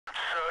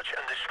Search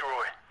and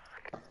destroy.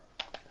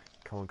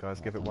 Come on,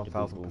 guys, give it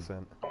 1000%.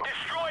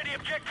 Destroy the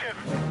objective!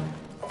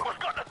 We've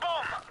got the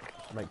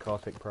bomb! Make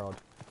Kartik proud.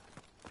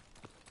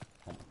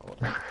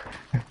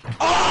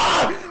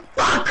 Oh,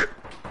 fuck!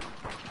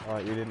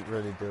 Alright, you didn't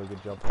really do a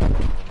good job.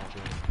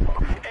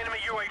 Enemy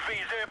UAV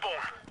is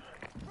airborne.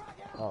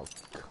 Oh,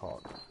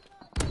 cock.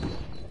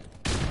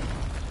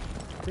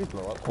 Please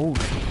blow up. Oh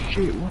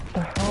shit, what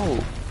the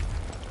hell?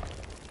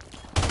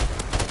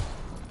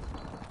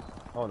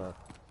 Oh no.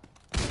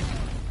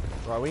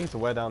 Right, we need to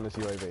wear down this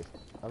UAV.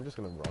 I'm just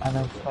gonna run. And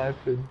I'm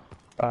sniping.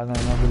 And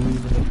I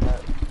believe in the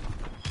snipe.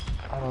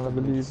 And I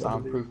believe.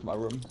 Soundproof my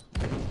room.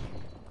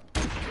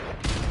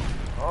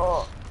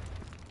 Oh!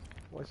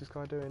 What is this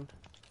guy doing?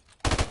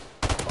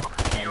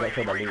 UAV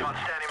recon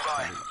standing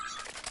by.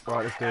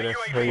 Right, let's do this.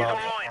 UAV is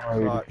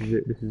online. Oh, this is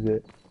it, this is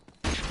it.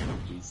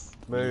 Jeez.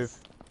 Move.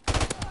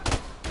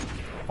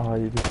 Oh,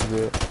 yeah, this is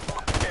it.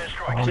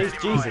 Airstrike Oh, standing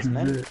Jesus, by.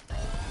 man.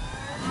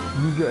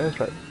 Use your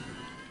airstrike.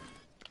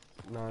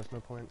 No, there's no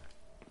point.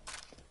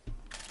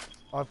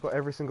 I've got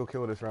every single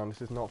kill this round,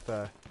 this is not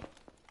fair.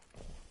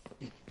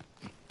 We've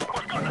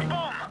got the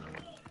bomb!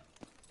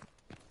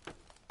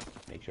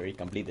 Make sure you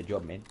complete the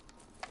job, man.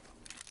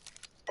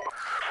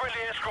 Friendly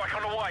airstrike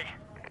on the way.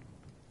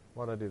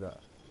 Why'd I do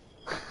that?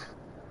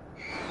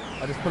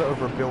 I just put it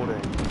over a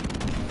building.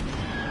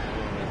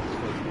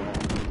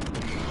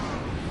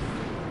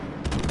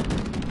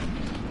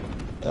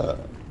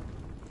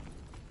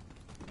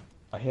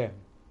 I hear him.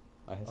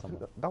 I hear I think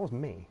someone. that was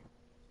me.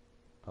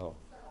 Oh.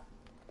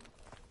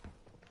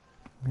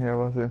 Yeah,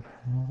 was it?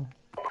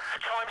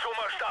 Time's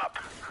almost up.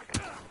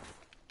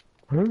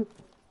 Huh?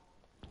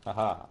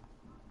 Haha.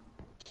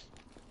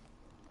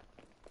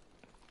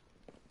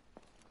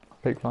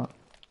 Fake plant.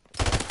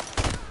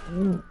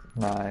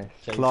 Nice.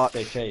 Chase, Clutch.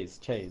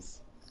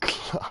 chase.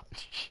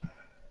 Clutch.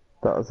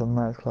 That was a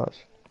nice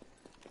clutch.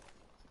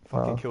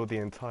 Fucking Wow. killed the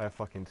entire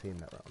fucking team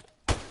that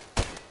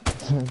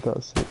round.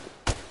 That's it.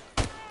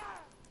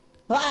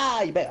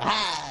 Ah, you better.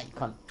 Ah, you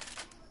can't.